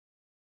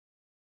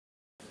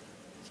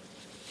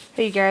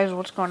Hey guys,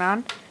 what's going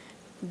on?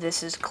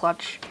 This is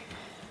Clutch,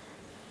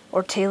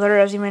 or Taylor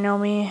as you may know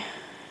me,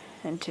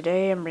 and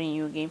today I'm bringing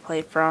you a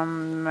gameplay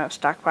from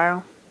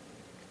Stockpile.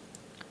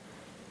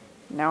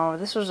 Now,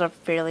 this was a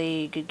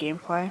fairly good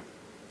gameplay.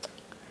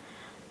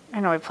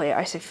 I know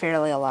I say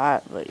fairly a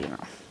lot, but you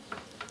know,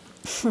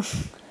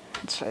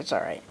 it's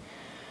alright.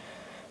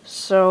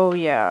 So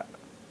yeah,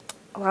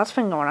 a lot's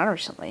been going on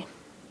recently.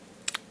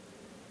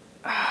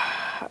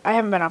 I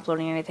haven't been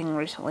uploading anything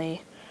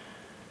recently.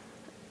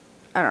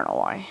 I don't know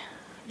why.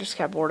 I just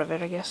got bored of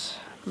it, I guess.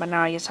 But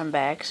now I guess I'm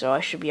back, so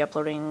I should be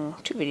uploading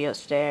 2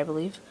 videos today, I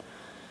believe.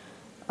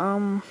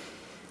 I'm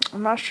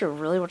not sure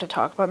really what to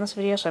talk about in this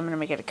video, so I'm going to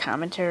make it a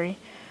commentary.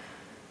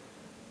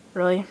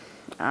 Really,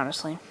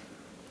 honestly.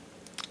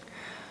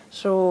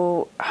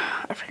 So,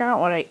 I forgot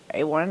what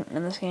I want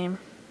in this game.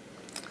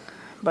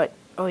 But,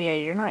 oh yeah,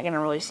 you're not going to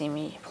really see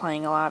me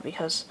playing a lot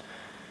because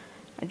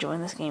I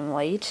joined this game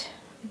late.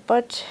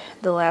 But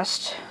the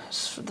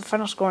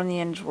final score in the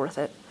end is worth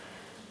it.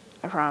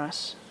 I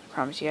promise. I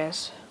promise you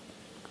guys.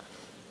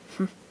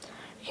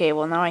 Okay,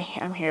 well now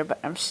I'm here, but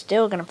I'm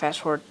still gonna fast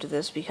forward to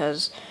this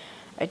because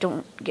I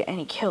don't get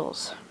any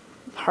kills.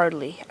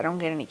 Hardly. I don't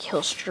get any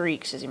kill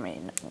streaks, as you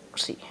may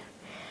see.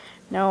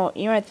 Now,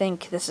 you might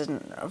think this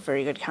isn't a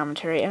very good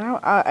commentary, and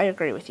I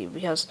agree with you,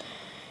 because,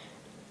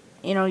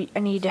 you know, I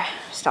need to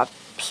stop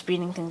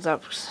speeding things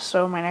up.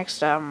 So my next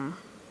thing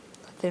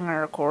I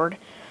record,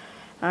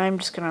 I'm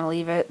just gonna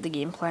leave it, the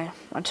gameplay,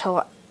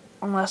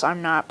 unless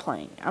I'm not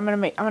playing. I'm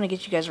gonna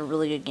get you guys a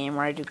really good game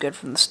where I do good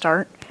from the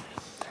start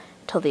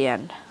till the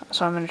end.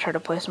 So I'm gonna try to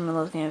play some of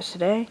those games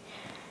today,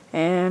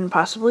 and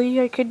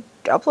possibly I could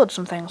upload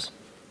some things.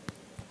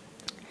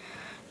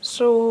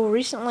 So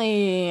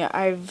recently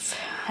I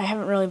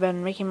haven't really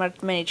been making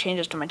many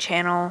changes to my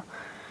channel.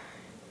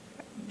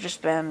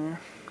 Just been,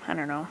 I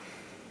don't know,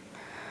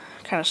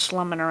 kind of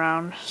slumming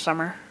around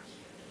summer.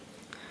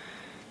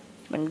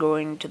 Been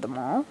going to the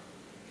mall.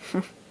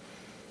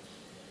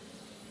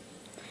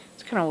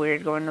 It's kind of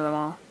weird going to the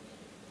mall.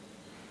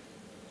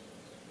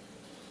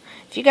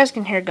 If you guys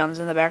can hear guns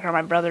in the background,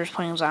 my brother's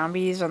playing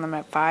zombies on the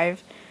map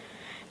 5.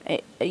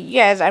 You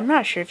guys, I'm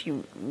not sure if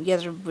you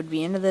guys would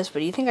be into this, but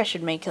do you think I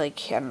should make, like,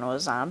 I don't know, a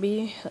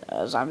zombie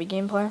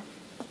gameplay?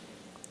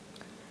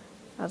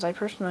 As I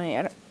personally,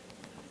 I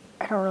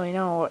don't really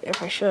know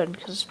if I should,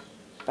 because,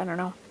 I don't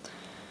know.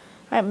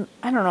 I don't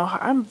know,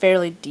 I'm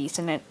fairly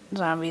decent at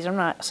zombies. I'm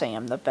not saying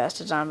I'm the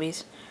best at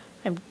zombies.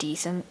 I'm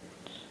decent.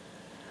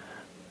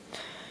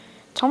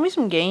 Tell me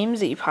some games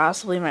that you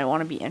possibly might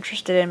want to be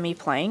interested in me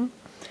playing.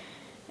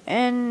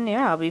 And,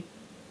 yeah, I'll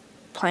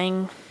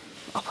play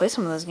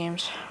some of those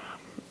games.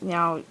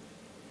 Now,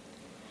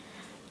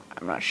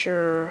 I'm not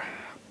sure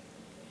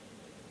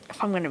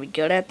if I'm going to be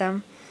good at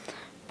them,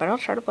 but I'll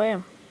try to play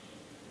them.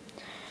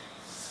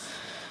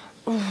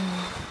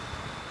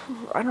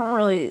 I don't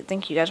really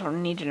think you guys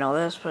need to know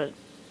this, but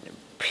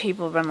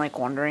people have been, like,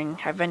 wondering.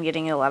 I've been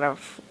getting a lot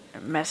of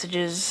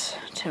messages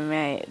to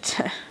my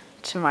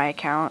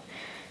account.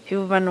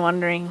 People have been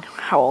wondering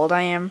how old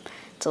I am.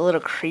 It's a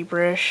little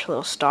creeperish, a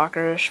little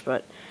stalkerish,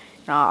 but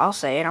no, I'll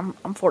say it.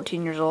 I'm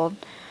 14 years old.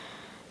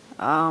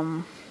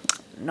 No,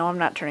 I'm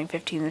not turning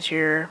 15 this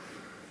year.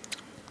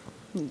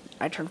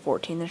 I turned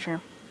 14 this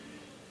year.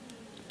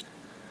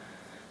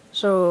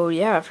 So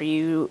yeah,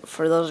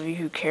 for those of you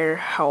who care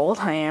how old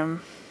I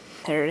am,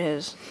 there it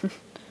is.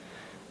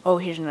 Oh,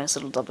 here's a nice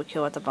little double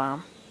kill at the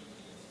bomb.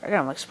 I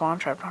got him like spawn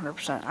trapped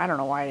 100%. I don't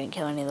know why I didn't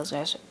kill any of those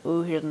guys.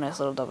 Ooh, here's a nice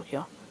little double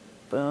kill.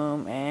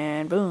 Boom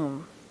and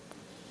boom.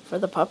 For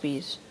the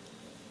puppies.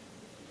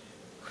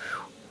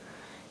 Whew.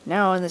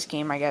 Now in this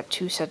game I got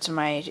 2 sets of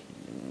my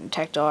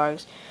attack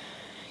dogs.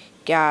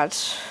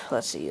 Got,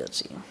 let's see.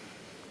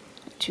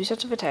 2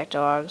 sets of attack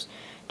dogs,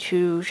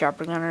 2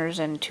 chopper gunners,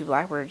 and 2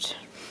 blackbirds.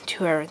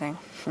 2 everything.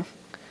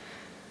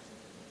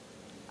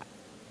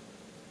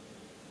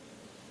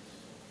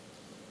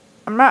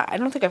 I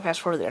don't think I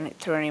fast forwarded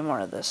through any more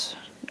of this.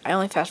 I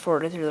only fast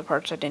forwarded through the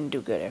parts I didn't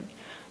do good in.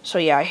 So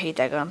yeah, I hate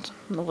that gun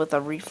with a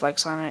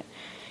reflex on it.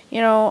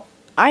 You know,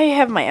 I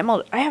have an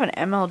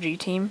MLG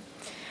team.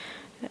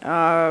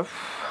 My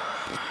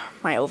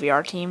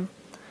OVR team.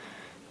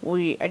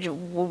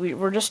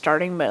 We're just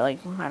starting, but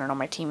like, I don't know,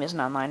 my team isn't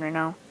online right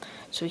now,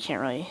 so we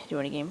can't really do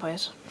any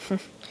gameplays.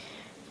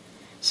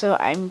 So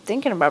I'm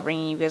thinking about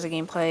bringing you guys a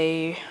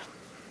gameplay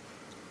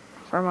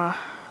from a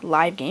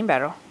live game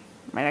battle.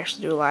 Might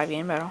actually do a live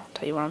game battle.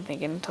 Tell you what I'm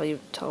thinking.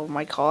 Tell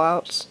my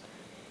callouts.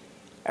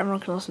 Everyone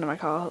can listen to my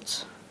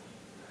callouts.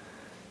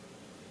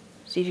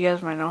 See if you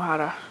guys might know how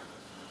to, I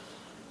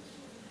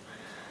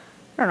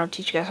don't know,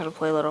 teach you guys how to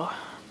play a little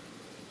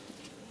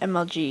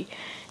MLG.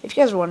 If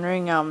you guys are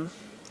wondering,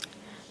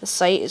 the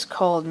site is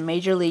called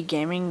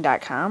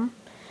MajorLeagueGaming.com.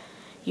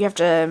 You have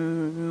to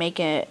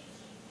make an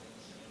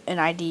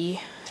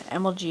ID,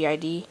 MLG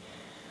ID.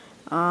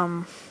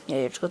 Yeah,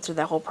 you have to go through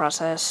that whole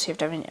process. You have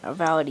to have a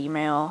valid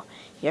email.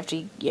 You have to,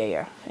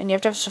 and you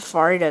have to have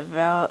Safari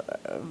to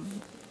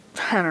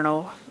I don't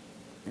know.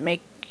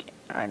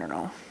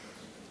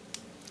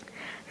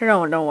 I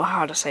don't know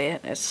how to say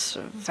it. It's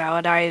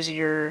validize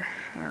your,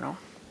 I don't know.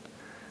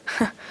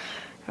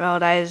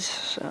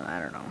 Validize,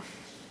 I don't know.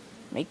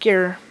 Make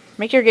your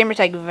gamer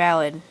tag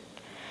valid.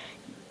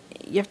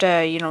 You have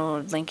to, you know,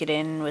 link it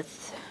in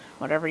with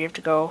whatever. You have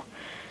to go.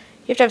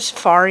 You have to have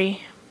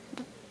Safari.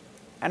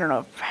 I don't know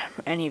if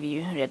any of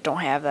you that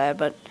don't have that,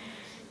 but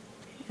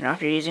you know,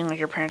 if you're using like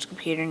your parents'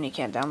 computer and you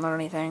can't download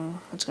anything,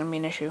 it's gonna be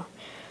an issue.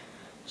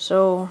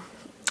 So,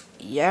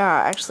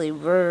 yeah, actually,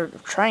 we're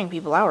trying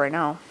people out right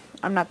now.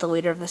 I'm not the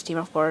leader of this team,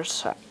 of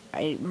course.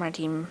 I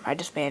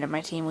disbanded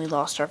my team. We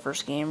lost our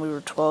first game. We were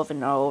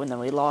 12-0, and then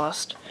we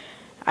lost.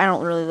 I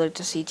don't really like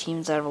to see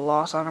teams that have a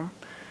loss on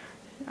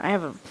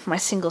them. My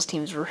singles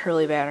team's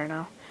really bad right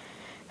now.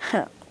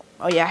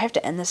 Oh yeah, I have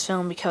to end this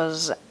film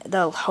because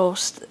the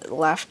host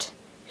left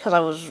because I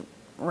was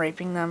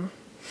raping them.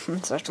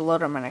 So I have to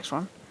load up my next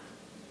one.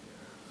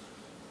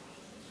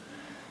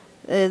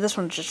 This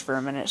one's just for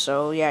a minute,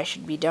 so yeah, I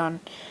should be done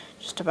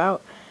just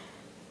about.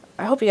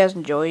 I hope you guys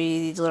enjoy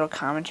these little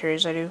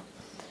commentaries I do.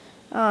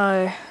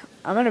 I'm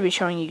going to be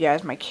showing you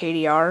guys my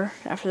KDR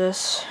after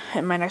this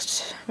in my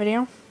next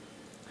video.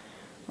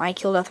 My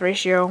kill death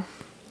ratio.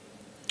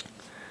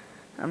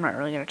 I'm not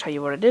really going to tell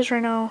you what it is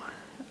right now.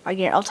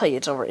 I'll tell you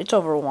it's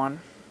over 1,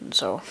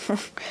 so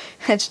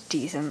it's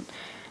decent.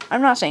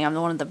 I'm not saying I'm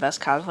one of the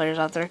best cosplayers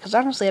out there, because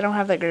honestly I don't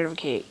have that great of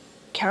a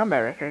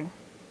combat record.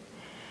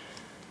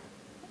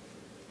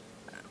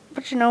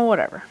 But you know,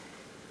 whatever.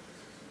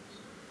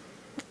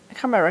 A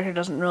combat record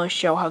doesn't really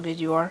show how good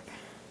you are.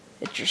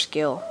 It's your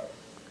skill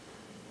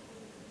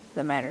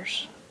that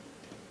matters.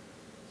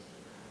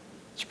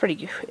 It's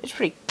pretty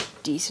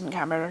decent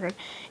combat record.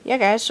 Yeah,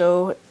 guys,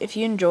 so if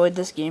you enjoyed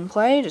this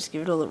gameplay, just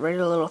give it rate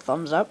it a little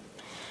thumbs up.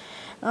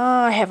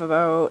 I have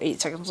about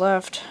 8 seconds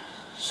left.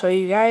 So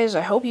you guys,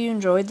 I hope you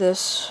enjoyed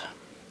this.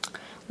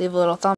 Leave a little thumbs